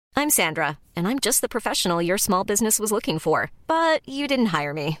I'm Sandra, and I'm just the professional your small business was looking for. But you didn't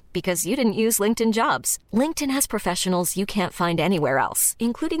hire me because you didn't use LinkedIn Jobs. LinkedIn has professionals you can't find anywhere else,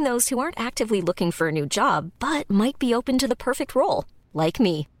 including those who aren't actively looking for a new job, but might be open to the perfect role, like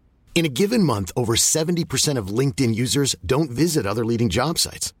me. In a given month, over 70% of LinkedIn users don't visit other leading job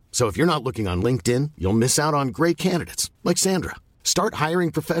sites. So if you're not looking on LinkedIn, you'll miss out on great candidates like Sandra. Start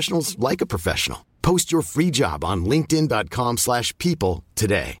hiring professionals like a professional. Post your free job on linkedin.com/people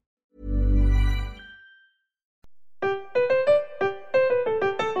today.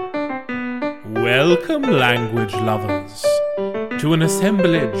 Welcome, language lovers, to an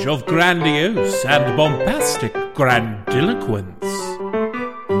assemblage of grandiose and bombastic grandiloquence.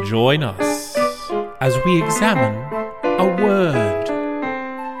 Join us as we examine a word.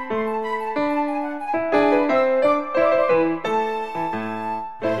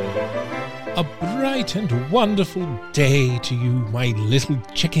 A bright and wonderful day to you, my little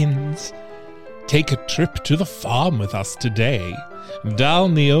chickens. Take a trip to the farm with us today,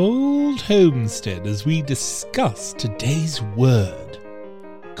 down the old homestead as we discuss today's word,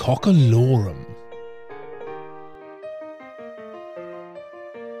 cockalorum.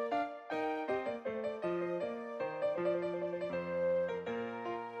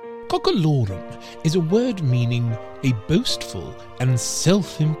 Cockalorum is a word meaning a boastful and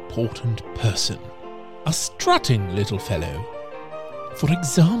self-important person, a strutting little fellow. For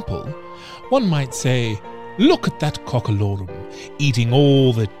example, one might say, "Look at that cockalorum, eating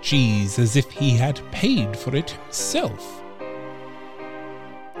all the cheese as if he had paid for it himself."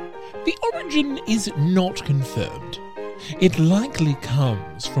 The origin is not confirmed. It likely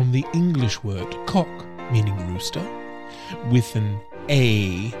comes from the English word cock, meaning rooster, with an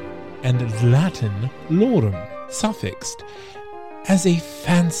A, and Latin lorum suffixed as a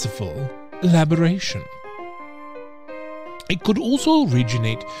fanciful elaboration. It could also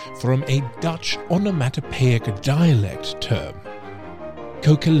originate from a Dutch onomatopoeic dialect term,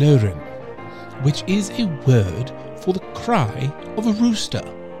 cockaloren, which is a word for the cry of a rooster,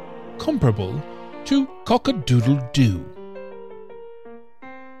 comparable to cock-a-doodle-doo.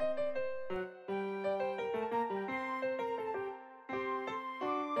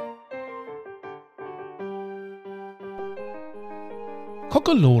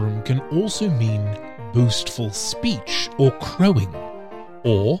 Cockalorum can also mean boastful speech or crowing,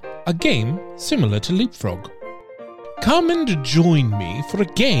 or a game similar to leapfrog. Come and join me for a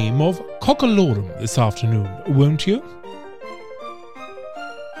game of cockalorum this afternoon, won't you?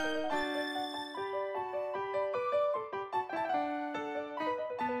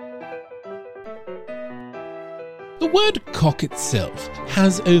 The word cock itself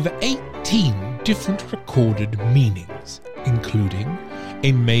has over 18 different recorded meanings, including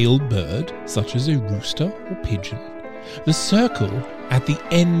a male bird, such as a rooster or pigeon, the circle at the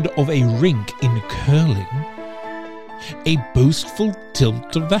end of a rink in curling, a boastful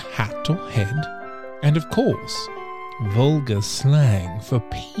tilt of the hat or head, and of course, vulgar slang for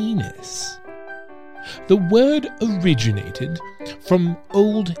penis. The word originated from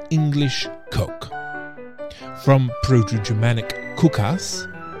Old English cock, from Proto-Germanic kukas,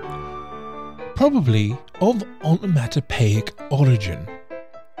 probably of onomatopoeic origin.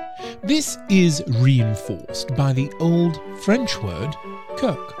 This is reinforced by the Old French word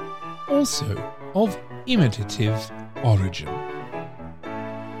coq, also of imitative origin.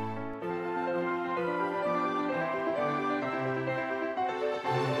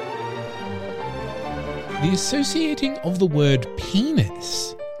 The associating of the word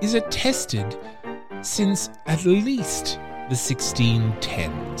penis is attested since at least the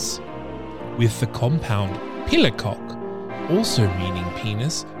 1610s, with the compound pillecock, also meaning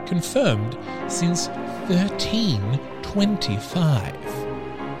penis, confirmed since 1325.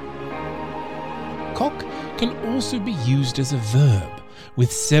 Cock can also be used as a verb,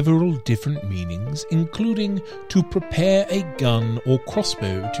 with several different meanings, including to prepare a gun or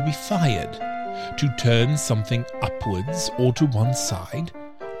crossbow to be fired, to turn something upwards or to one side,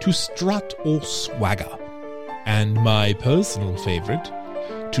 to strut or swagger, and my personal favourite,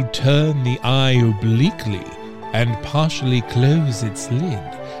 to turn the eye obliquely and partially close its lid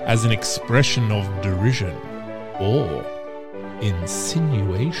as an expression of derision or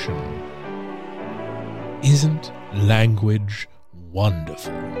insinuation. Isn't language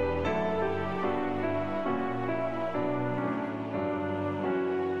wonderful?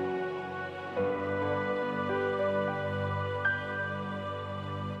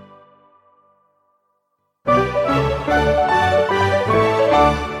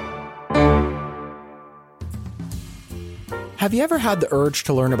 Have you ever had the urge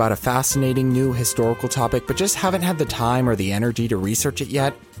to learn about a fascinating new historical topic but just haven't had the time or the energy to research it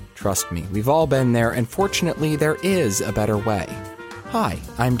yet? Trust me, we've all been there, and fortunately, there is a better way. Hi,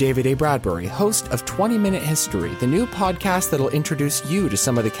 I'm David A. Bradbury, host of 20 Minute History, the new podcast that'll introduce you to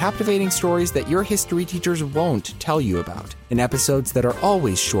some of the captivating stories that your history teachers won't tell you about, in episodes that are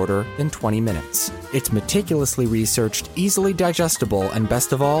always shorter than 20 minutes. It's meticulously researched, easily digestible, and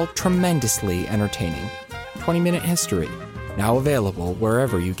best of all, tremendously entertaining. 20 Minute History, now available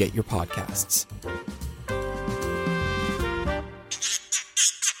wherever you get your podcasts.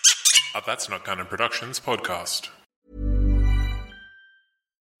 That's Not Canon Productions podcast.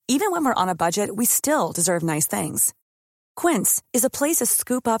 Even when we're on a budget, we still deserve nice things. Quince is a place to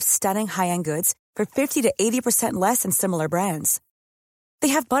scoop up stunning high-end goods for 50 to 80% less than similar brands. They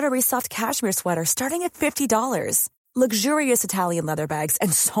have buttery soft cashmere sweaters starting at $50, luxurious Italian leather bags,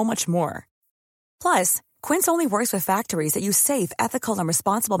 and so much more. Plus, Quince only works with factories that use safe, ethical, and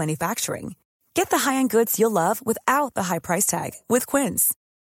responsible manufacturing. Get the high-end goods you'll love without the high price tag with Quince.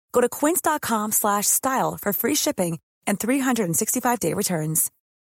 Go to quince.com/style for free shipping and 365-day returns.